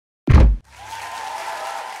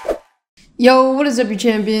Yo, what is up, you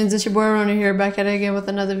champions? It's your boy Rhonin here, back at it again with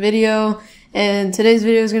another video. And today's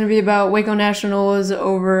video is going to be about WAKO Nationals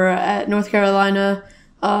over at North Carolina,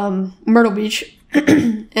 Myrtle Beach.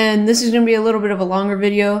 And this is going to be a little bit of a longer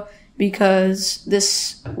video because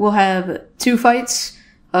this will have two fights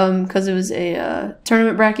because it was a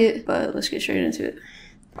tournament bracket. But let's get straight into it.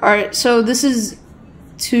 Alright, so this is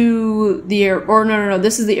to the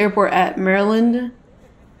this is the airport at Maryland,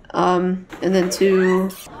 and then to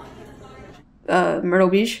Myrtle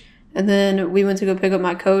Beach, and then we went to go pick up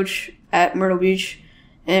my coach at Myrtle Beach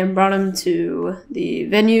and brought him to the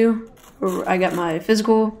venue where I got my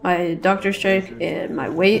physical, my doctor's check, and my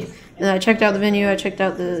weight. And I checked out the venue. I checked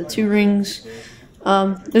out the two rings.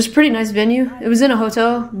 It was a pretty nice venue. It was in a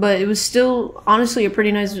hotel, but it was still honestly a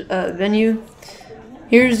pretty nice venue.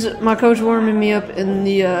 Here's my coach warming me up in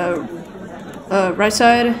the right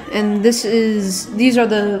side, and these are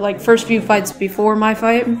the first few fights before my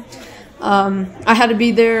fight. I had to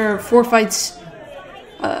be there 4 fights.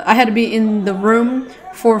 I had to be in the room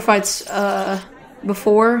 4 fights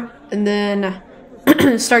before, and then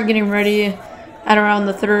start getting ready at around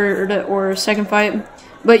the 3rd or 2nd fight.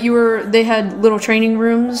 But they had little training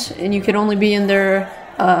rooms, and you could only be in there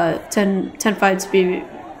 10 fights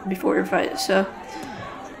before your fight. So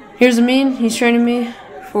here's Amin. He's training me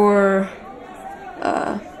for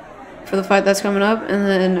the fight that's coming up, and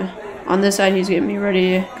then on this side, he's getting me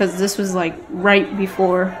ready because this was right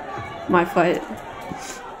before my fight.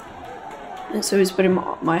 And so he's putting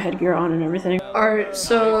my headgear on and everything. Alright,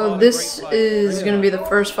 so this is going to be the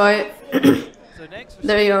first fight.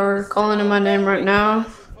 They are calling in my name right now.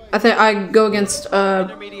 I think I go against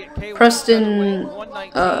Preston.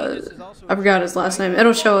 I forgot his last name.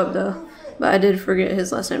 It'll show up though, but I did forget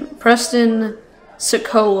his last name. Preston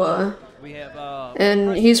Sakoa.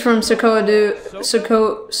 And he's from Sakoa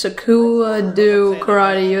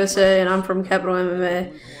Karate, USA, and I'm from Capital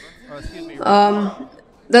MMA.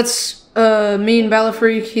 That's me and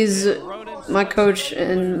Balafreak. He's my coach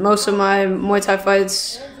in most of my Muay Thai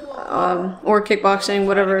fights, or kickboxing,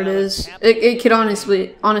 whatever it is. It could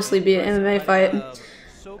honestly be an MMA fight,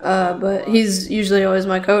 but he's usually always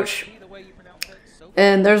my coach.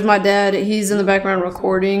 And there's my dad. He's in the background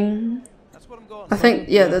recording. I think,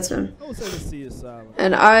 yeah, that's him.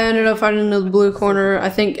 And I ended up fighting in the blue corner. I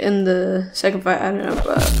think in the second fight, I ended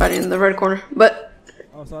up fighting in the red corner. But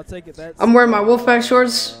I'm wearing my Wolfpack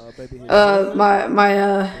shorts.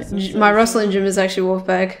 My wrestling gym is actually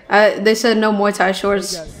Wolfpack. They said no Muay Thai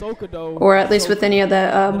shorts, or at least with any of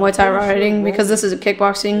that Muay Thai riding, because this is a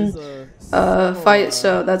kickboxing fight.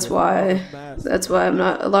 So that's why I'm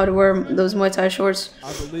not allowed to wear those Muay Thai shorts.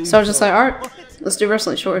 So I was just like, all right, let's do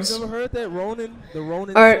wrestling shorts.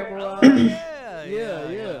 Alright.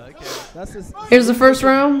 Here's the first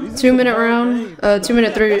round, 2-minute round, 3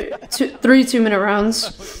 2-minute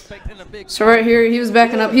rounds. So right here, he was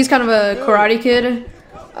backing up. He's kind of a karate kid.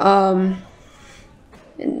 And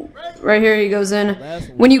right here he goes in.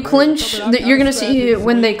 When you clinch, you're gonna see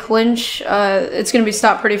when they clinch, it's gonna be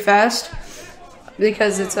stopped pretty fast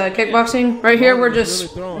because it's kickboxing. Right here, we're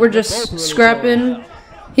just scrapping.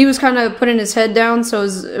 He was kind of putting his head down, so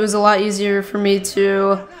it was a lot easier for me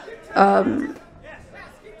to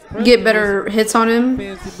get better hits on him.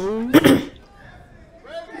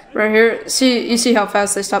 Right here, you see how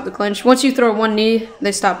fast they stop the clinch. Once you throw one knee,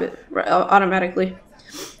 they stop it automatically.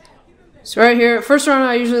 So right here, first round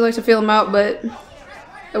I usually like to feel him out, but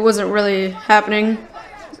it wasn't really happening.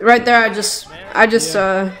 Right there, I just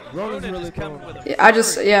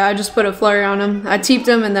put a flurry on him. I teeped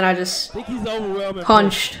him, and then I just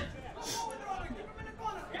punched.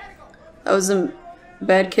 That was a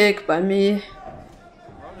bad kick by me.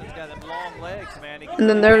 And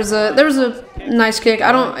then there was a nice kick.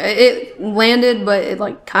 It landed, but it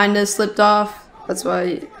kind of slipped off. That's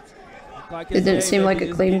why it didn't seem like a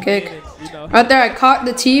clean kick. Right there, I caught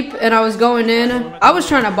the teep, and I was going in. I was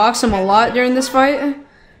trying to box him a lot during this fight.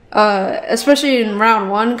 Especially in round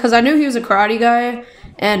 1, because I knew he was a karate guy,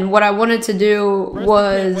 and what I wanted to do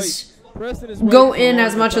was go in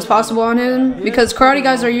as much as possible on him, because karate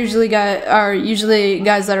guys are usually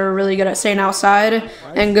guys that are really good at staying outside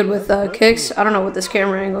and good with kicks. I don't know what this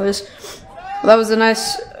camera angle is. Well, that was a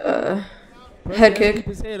nice head kick.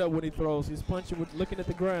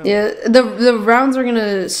 Yeah, the rounds are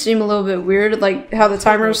gonna seem a little bit weird, like how the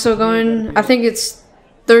timer is still going. I think it's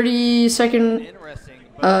 30-second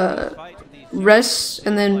rests,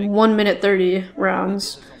 and then 1-minute 30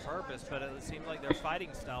 rounds.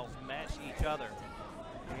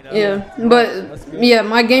 Yeah, but yeah,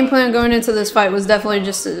 my game plan going into this fight was definitely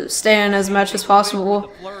just to stay in as much as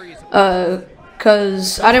possible,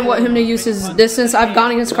 because I didn't want him to use his distance. I've gone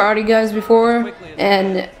against karate guys before,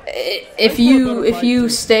 and if you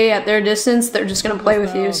stay at their distance, they're just gonna play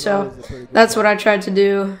with you. So that's what I tried to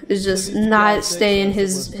do, is just not stay in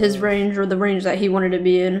his range, or the range that he wanted to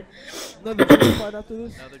be in. Another junior fight after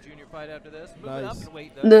this? Another junior fight after this. Nice.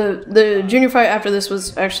 The junior fight after this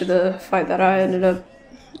was actually the fight that I ended up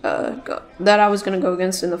that I was gonna go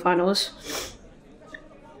against in the finals.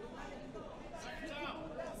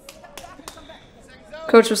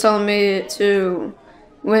 Coach was telling me to,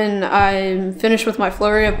 when I'm finished with my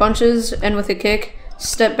flurry of punches and with a kick,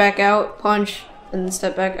 step back out, punch, and then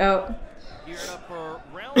step back out.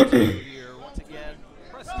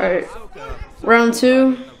 Alright, round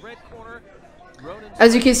 2.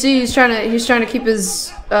 As you can see, he's trying to keep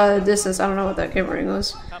his distance. I don't know what that camera angle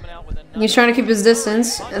is. He's trying to keep his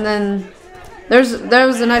distance, and then that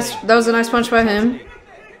was a nice punch by him.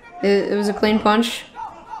 It was a clean punch.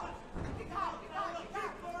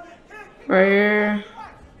 Right here,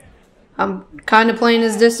 I'm kind of playing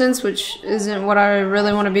his distance, which isn't what I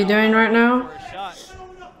really want to be doing right now.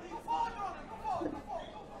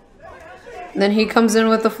 Then he comes in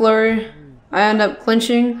with the flurry. I end up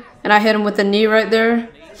clinching, and I hit him with the knee right there.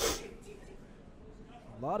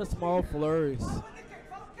 A lot of small flurries.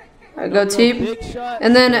 I go teep,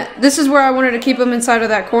 and then this is where I wanted to keep him inside of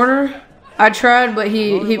that corner. I tried, but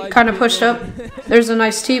he kind of pushed up. There's a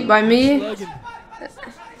nice teep by me.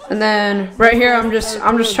 And then right here, I'm just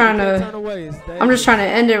trying to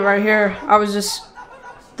end it right here. I was just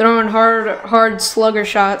throwing hard slugger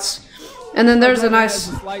shots, and then there's a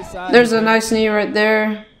nice knee right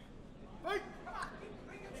there.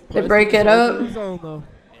 They break it up. You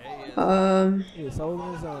can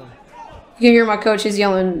hear my coach. He's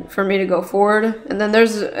yelling for me to go forward, and then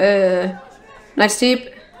there's a nice teep,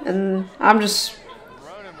 and I'm just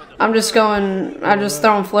throwing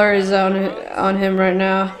flurries on him right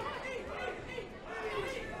now.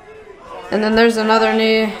 And then there's another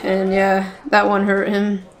knee, and yeah, that one hurt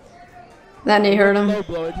him. That knee hurt him.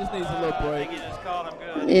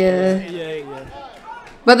 Yeah.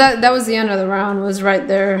 But that was the end of the round. Was right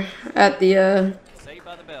there at the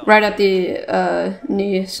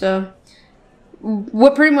knee. So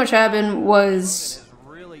what pretty much happened was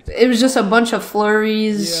it was just a bunch of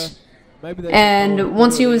flurries. And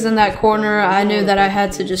once he was in that corner, I knew that I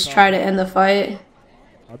had to just try to end the fight.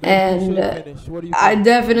 And I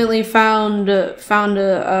definitely found a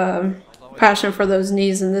passion for those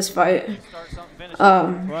knees in this fight.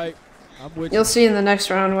 You'll see in the next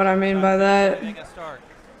round what I mean by that.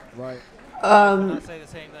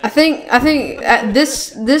 I think at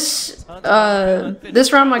this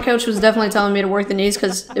round my coach was definitely telling me to work the knees,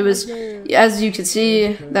 because it was, as you can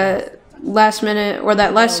see, that last minute or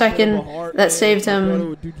that last second that saved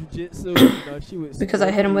him because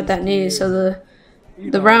I hit him with that knee. So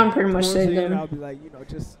the round pretty much saved him.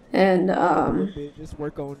 And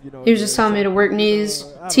he was just telling me to work knees,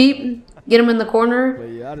 teep, get him in the corner.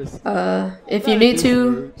 If you need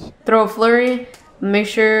to, throw a flurry. Make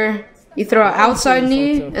sure you throw an outside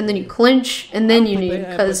knee, and then you clinch, and then you knee.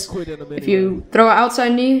 Because if you throw an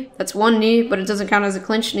outside knee, that's one knee, but it doesn't count as a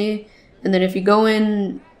clinch knee. And then if you go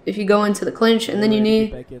into the clinch and then you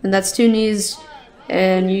knee, then that's 2 knees,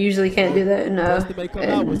 and you usually can't do that in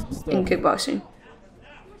kickboxing.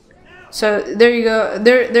 So there you go.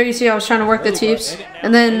 There you see I was trying to work the teeps,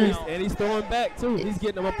 and then he's throwing back too. He's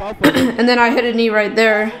getting them up off of him. And then I hit a knee right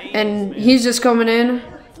there, and he's just coming in,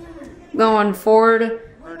 going forward,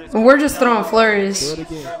 and we're just throwing flurries.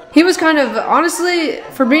 He was kind of, honestly,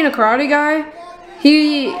 for being a karate guy,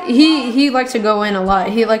 he liked to go in a lot.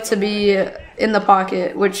 He liked to be in the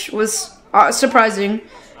pocket, which was surprising.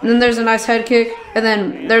 And then there's a nice head kick, and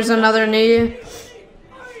then there's another knee.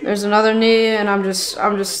 There's another knee, and I'm just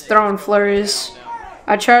throwing flurries.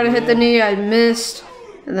 I tried to hit the knee, I missed,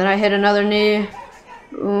 and then I hit another knee.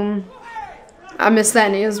 Boom. I missed that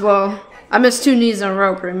knee as well. I missed 2 knees in a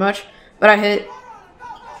row pretty much, but I hit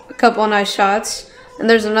a couple of nice shots. And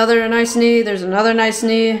there's another nice knee. There's another nice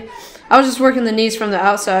knee. I was just working the knees from the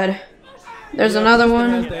outside. There's another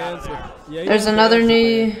one. There's another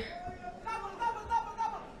knee.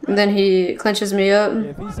 And then he clinches me up.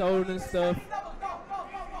 If he's holding stuff.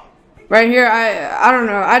 Right here, I don't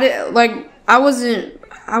know. I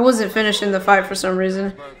wasn't finishing the fight for some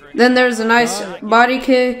reason. Then there's a nice body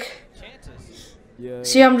kick.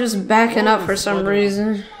 See, I'm just backing up for some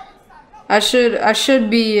reason. I should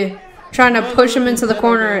be trying to push him into the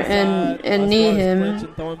corner and knee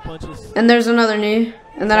him. And there's another knee.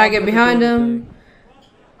 And then I get behind him,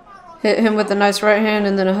 hit him with a nice right hand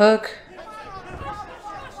and then a hook.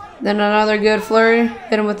 Then another good flurry,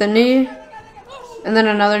 hit him with a knee. And then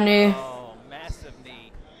another knee.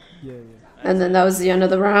 Yeah. And then that was the end of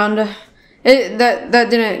the round. That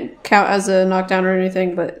didn't count as a knockdown or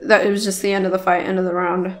anything, but it was just the end of the fight, end of the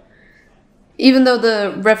round. Even though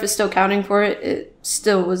the ref is still counting for it, it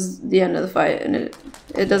still was the end of the fight, and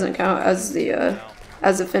it doesn't count as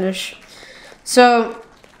a finish. So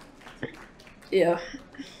yeah,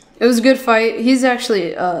 it was a good fight. He's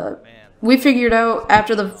actually we figured out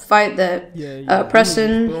after the fight that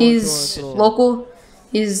Preston, he's local.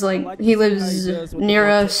 He's like, he lives near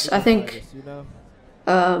us. I think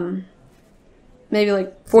maybe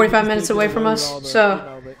like 45 minutes away from us.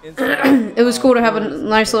 So it was cool to have a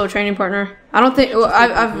nice little training partner. I don't think, well,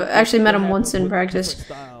 I've actually met him once in practice,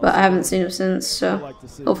 but I haven't seen him since. So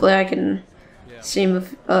hopefully I can see him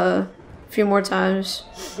a few more times.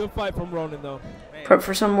 Good fight from Rhonin, though. Prep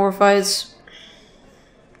for some more fights.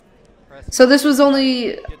 So this was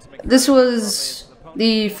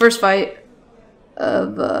the first fight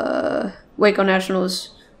of WAKO Nationals.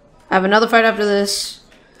 I have another fight after this.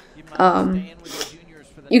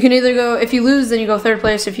 You can either go, if you lose, then you go third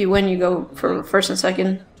place. If you win, you go for first and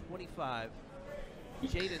second.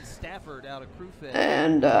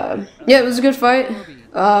 And yeah, it was a good fight.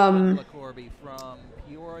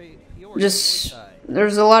 Just,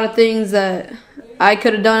 there's a lot of things that I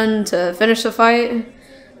could have done to finish the fight.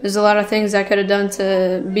 There's a lot of things I could have done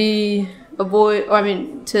to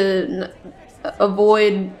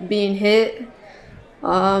avoid being hit.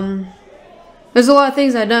 There's a lot of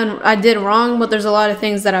things I did wrong, but there's a lot of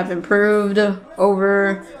things that I've improved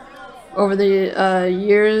over the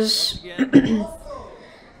years.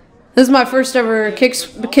 This is my first ever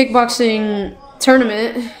kickboxing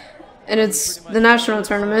tournament, and it's the national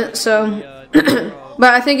tournament. So,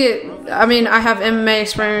 but I think I mean, I have MMA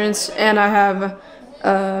experience, and I have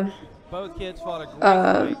both kids fought a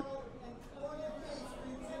great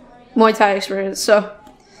Muay Thai experience. So,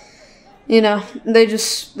 you know, they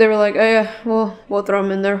were like, oh yeah, we'll throw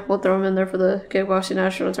them in there. We'll throw them in there for the kickboxing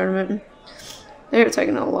national tournament. They were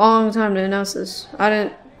taking a long time to announce this. I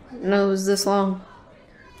didn't know it was this long.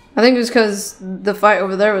 I think it was because the fight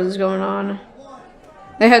over there was going on.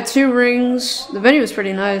 They had 2 rings. The venue was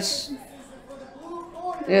pretty nice.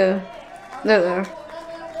 Yeah, they're there.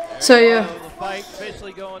 So yeah. Fight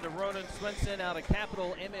officially going to Rhonin Swenson out of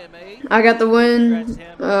Capital MMA. I got the win.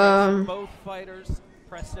 Both fighters,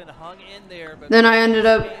 Preston hung in there, but then I ended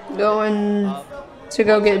up going to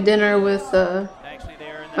go get dinner with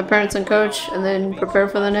my parents and coach, and then prepare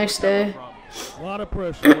for the next day. A lot of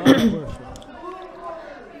pressure.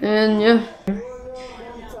 And yeah.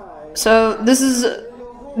 So this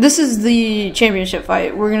is the championship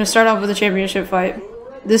fight. We're gonna start off with the championship fight.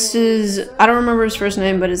 This is, I don't remember his first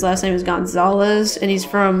name, but his last name is Gonzalez, and he's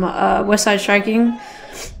from West Side Striking.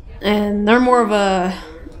 And they're more of a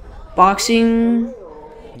boxing,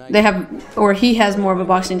 he has more of a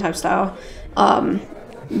boxing type style.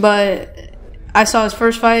 But I saw his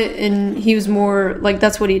first fight, and he was more, like,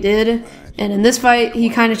 that's what he did. And in this fight, he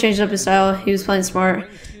kind of changed up his style. He was playing smart.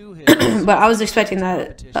 But I was expecting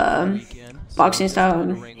that boxing style,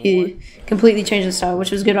 and he completely changed his style,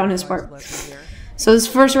 which was good on his part. So this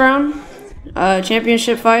first round,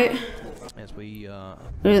 championship fight.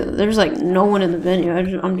 There's like no one in the venue.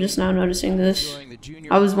 I'm just now noticing this.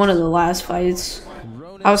 I was one of the last fights.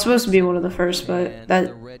 I was supposed to be one of the first, but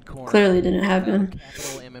that clearly didn't happen.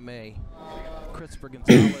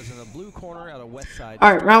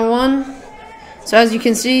 Alright, round 1. So as you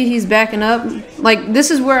can see, he's backing up. Like,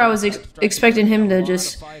 this is where I was expecting him to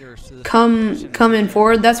just come in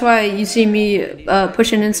forward. That's why you see me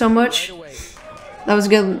pushing in so much. That was a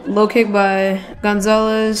good low kick by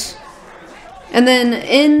Gonzalez. And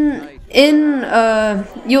then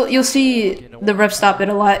you'll see the ref stop it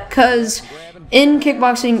a lot, because in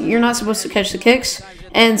kickboxing you're not supposed to catch the kicks.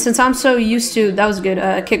 And since I'm so used to, that was a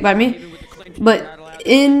good kick by me. But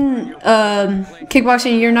in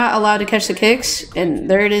kickboxing you're not allowed to catch the kicks, and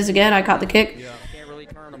there it is again. I caught the kick.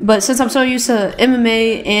 But since I'm so used to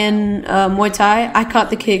MMA and Muay Thai, I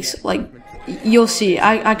caught the kicks like. You'll see.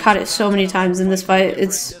 I caught it so many times in this fight.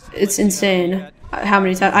 It's insane how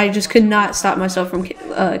many times. I just could not stop myself from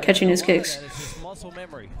catching his kicks.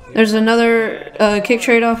 There's another kick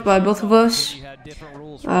trade-off by both of us.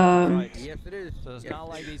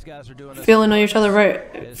 Feeling each other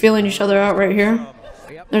out right here.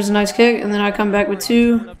 There's a nice kick, and then I come back with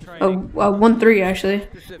 1-3 actually.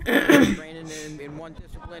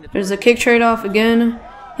 There's a kick trade-off again.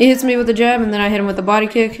 He hits me with a jab, and then I hit him with a body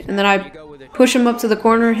kick, and then I push him up to the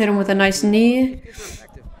corner, hit him with a nice knee.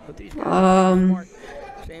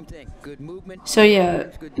 So yeah,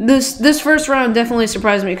 this first round definitely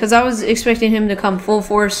surprised me, because I was expecting him to come full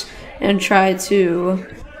force and try to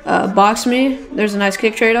box me, there's a nice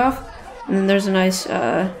kick trade-off, and then there's a nice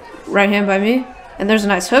right hand by me, and there's a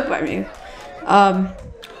nice hook by me.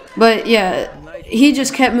 But yeah, he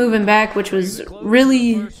just kept moving back, which was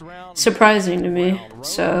really surprising to me.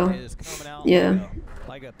 So yeah.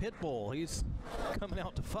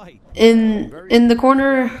 In the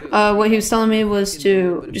corner, what he was telling me was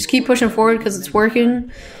to just keep pushing forward because it's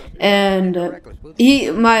working. And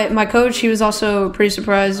my coach, he was also pretty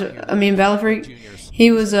surprised. I mean, Balafreak,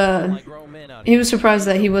 he was surprised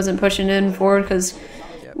that he wasn't pushing in forward because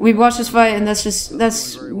we watched this fight, and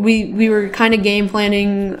we were kind of game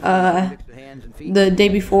planning the day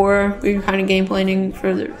before. We were kind of game planning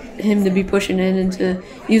for him to be pushing in and to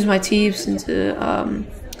use my teeps and to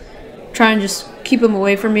try and just keep him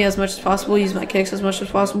away from me as much as possible, use my kicks as much as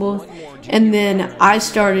possible. And then I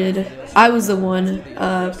was the one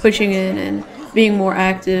pushing in and being more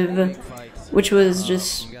active, which was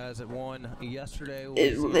just,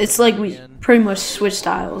 it's like we pretty much switched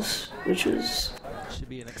styles, which was,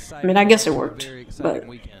 I mean, I guess it worked, but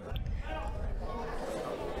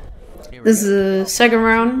this is the second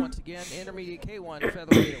round. Once again, intermediate K1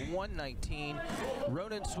 featherweight at 119.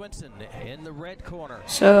 Rhonin Swenson in the red corner.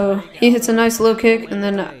 So he hits a nice low kick, and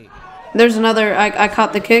then there's another. I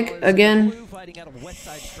caught the kick again.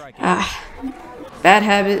 Bad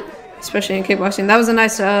habit, especially in kickboxing. That was a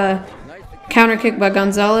nice counter kick by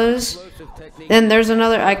Gonzalez. Then there's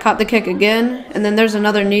another. I caught the kick again, and then there's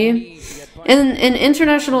another knee. In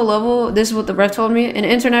international level, this is what the ref told me. In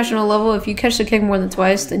international level, if you catch the kick more than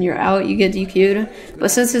twice, then you're out. You get DQ'd. But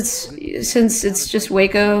since it's just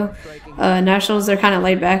WAKO nationals, they're kind of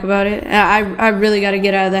laid back about it. And I really got to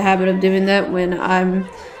get out of the habit of doing that when I'm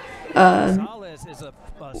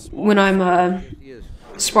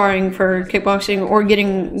sparring for kickboxing or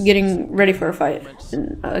getting ready for a fight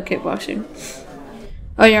in kickboxing.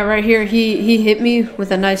 Oh yeah, right here he hit me with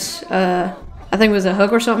a nice. I think it was a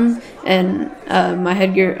hook or something, and my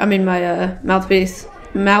headgear, I mean my mouthpiece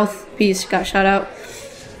got shot out.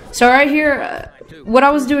 So right here, what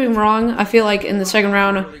I was doing wrong, I feel like in the second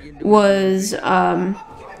round, was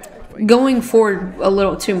going forward a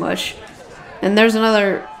little too much. And there's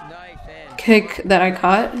another kick that I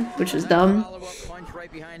caught, which is dumb.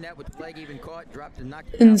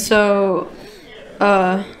 And so,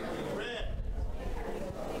 I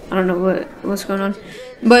don't know what's going on,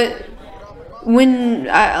 but when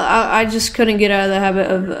I just couldn't get out of the habit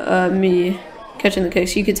of me catching the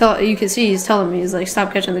kicks. You could see he's telling me, he's like,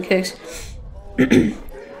 stop catching the kicks. And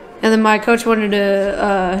then my coach wanted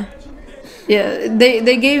to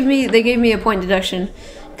they gave me a point deduction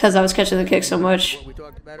because I was catching the kick so much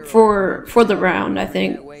for the round, I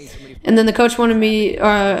think. And then the coach wanted me,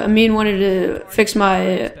 Amin wanted to fix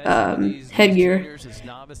my headgear,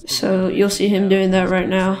 so you'll see him doing that right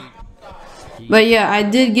now. But yeah, I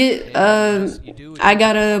did get, I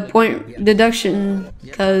got a point deduction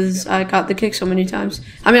because I caught the kick so many times.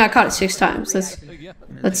 I mean, I caught it 6 times. That's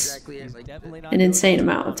an insane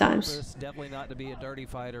amount of times.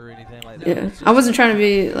 Yeah, I wasn't trying to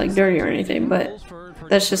be like dirty or anything, but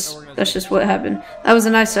that's just what happened. That was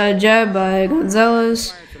a nice jab by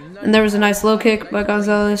Gonzalez, and there was a nice low kick by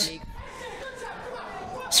Gonzalez.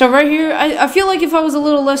 So right here, I feel like if I was a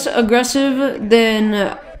little less aggressive,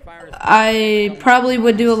 then I probably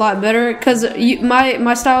would do a lot better, because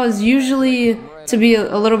my style is usually to be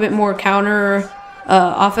a little bit more counter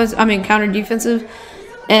defensive,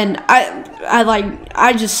 and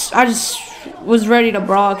I just was ready to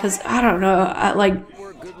brawl because I don't know,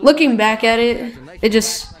 looking back at it,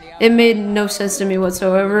 it made no sense to me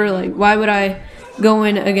whatsoever. Like, why would I go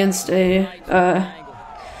in against a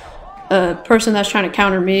person that's trying to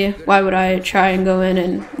counter me? Why would I try and go in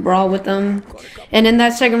and brawl with them? And in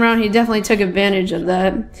that second round, he definitely took advantage of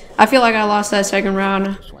that. I feel like I lost that second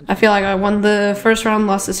round. I feel like I won the first round,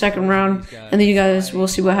 lost the second round, and then you guys will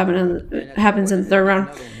see what happens in the third round.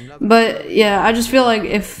 But yeah, I just feel like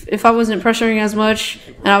if I wasn't pressuring as much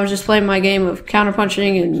and I was just playing my game of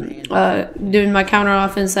counterpunching and doing my counter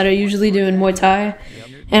offense that I usually do in Muay Thai,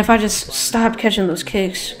 and if I just stopped catching those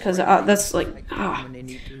kicks, because that's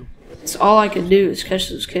it's all I could do is catch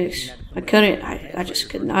those kicks. I just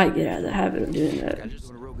could not get out of the habit of doing that.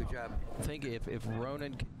 I think if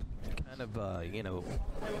Rhonin kind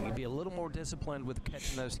of, be a little more disciplined with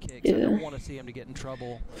catching those kicks. Yeah. I don't want to see him to get in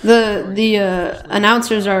trouble. The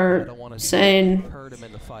announcers are saying, hurt him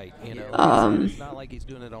in the fight, it's not like he's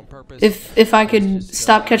doing it on purpose. if I could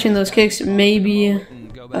stop catching those kicks, maybe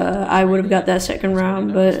I would have got that second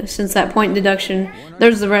round. But since that point deduction,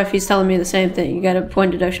 there's the ref, he's telling me the same thing. You got a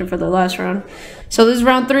point deduction for the last round. So this is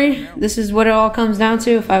round 3. This is what it all comes down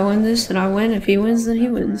to. If I win this, then I win. If he wins, then he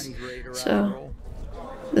wins. So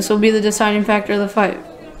this will be the deciding factor of the fight.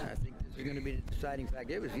 I think this is going to be the deciding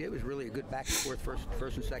factor. It was really a good back and forth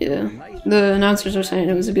first and second. Yeah, Nice. the announcers are saying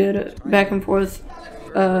it was a good back and forth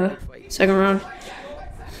second round.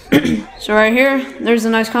 So right here, there's a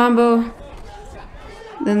nice combo.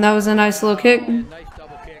 Then that was a nice little kick. Nice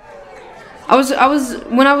double kick.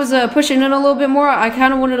 When I was pushing in a little bit more, I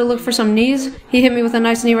kind of wanted to look for some knees. He hit me with a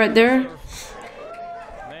nice knee right there.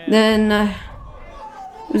 Then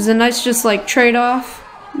it was a nice just like trade off.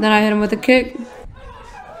 Then I hit him with a kick.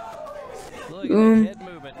 Boom.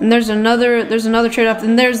 And there's another trade off.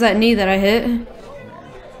 And there's that knee that I hit.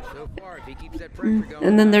 So far, if he keeps that pressure going,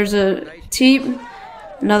 And then there's a teep.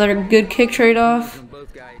 Another good kick trade off. from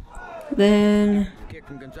both guys. Then Kick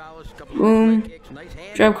from Gonzalez, couple boom. of kicks, nice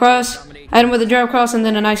hand. Jab cross. I hit him with a jab cross and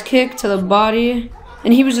then a nice kick to the body.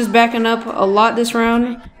 And he was just backing up a lot this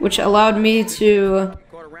round, which allowed me to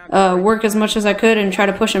work as much as I could and try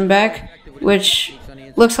to push him back, which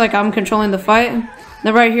looks like I'm controlling the fight.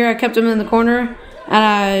 Then right here, I kept him in the corner,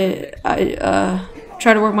 and I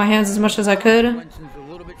tried to work my hands as much as I could. Swenson's a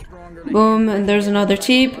little bit stronger. Boom, and there's another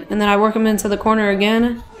teep, and then I work him into the corner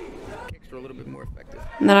again. Kicks are a little bit more effective.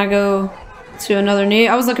 And then I go to another knee.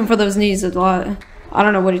 I was looking for those knees a lot. I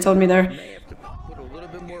don't know what he told me there. May have to put a little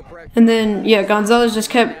bit more pressure. And then, yeah, Gonzalez just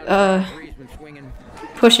kept He's been swinging.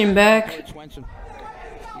 pushing back. Swenson.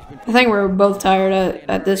 I think we were both tired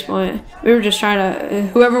at this point. We were just trying to,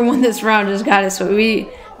 whoever won this round just got it, so we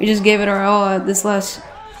just gave it our all at this last,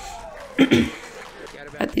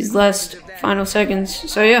 at these last final seconds.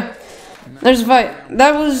 So yeah, there's a fight.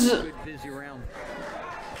 That was, Busy round.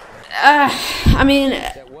 I mean,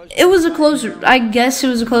 it was a close, I guess it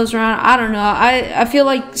was a close round. I don't know. I feel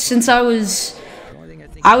like since I was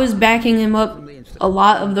backing him up a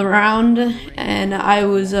lot of the round, and I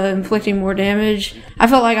was inflicting more damage, I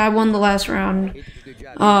felt like I won the last round.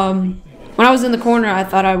 When I was in the corner, I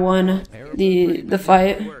thought I won the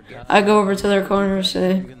fight. I go over to their corner and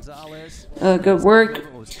say, good work.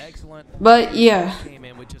 But yeah,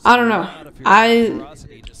 I don't know.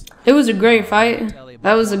 It was a great fight.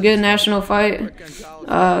 That was a good national fight.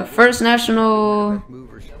 First national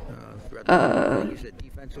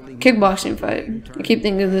kickboxing fight. I keep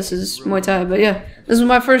thinking this is Muay Thai, but yeah, this was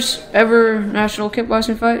my first ever national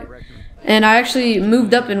kickboxing fight, and I actually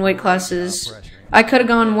moved up in weight classes. I could have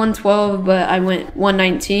gone 112, but I went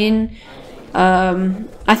 119.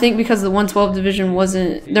 I think because the 112 division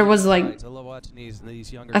there was like,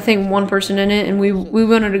 I think one person in it, and we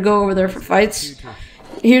wanted to go over there for fights.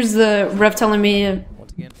 Here's the ref telling me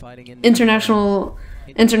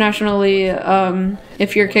internationally,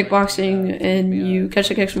 if you're kickboxing and you catch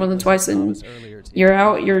the kicks more than twice, then you're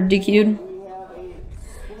out, you're DQ'd.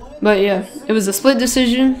 But yeah, it was a split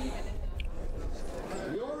decision.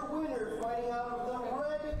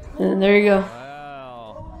 And there you go.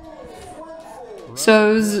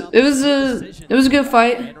 So it was a good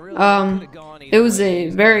fight. It was a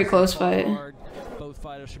very close fight.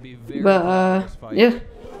 But yeah,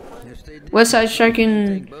 West Side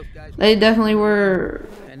Striking, they definitely were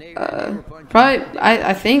probably,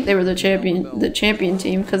 I think they were the champion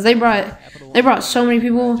team, because they brought so many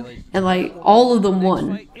people, and like all of them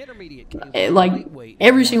won. Like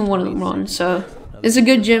every single one of them won. So it's a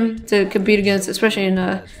good gym to compete against, especially in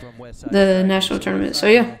the national tournament. So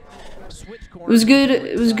yeah, it was good.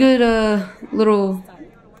 It was good. Little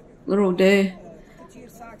day.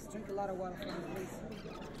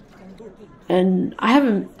 And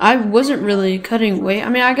I wasn't really cutting weight. I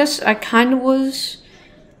mean, I guess I kind of was,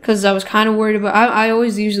 because I was kind of worried about, I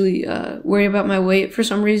always usually worry about my weight for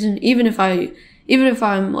some reason, even if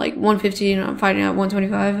I'm like 115 and I'm fighting at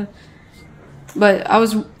 125. But I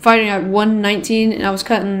was fighting at 119 and I was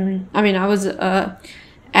cutting, I mean, I was at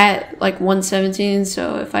like 117,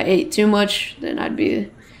 so if I ate too much, then I'd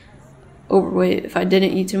be overweight. If I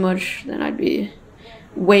didn't eat too much, then I'd be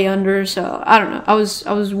way under. So I don't know. I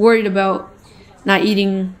was worried about not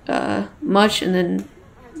eating much and then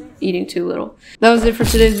eating too little. That was it for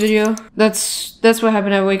today's video. That's what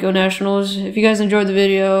happened at WAKO Nationals. If you guys enjoyed the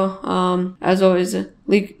video, as always,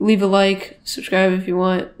 leave a like, subscribe if you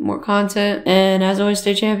want more content, and as always,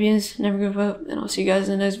 stay champions, never give up, and I'll see you guys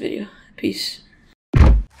in the next video. Peace.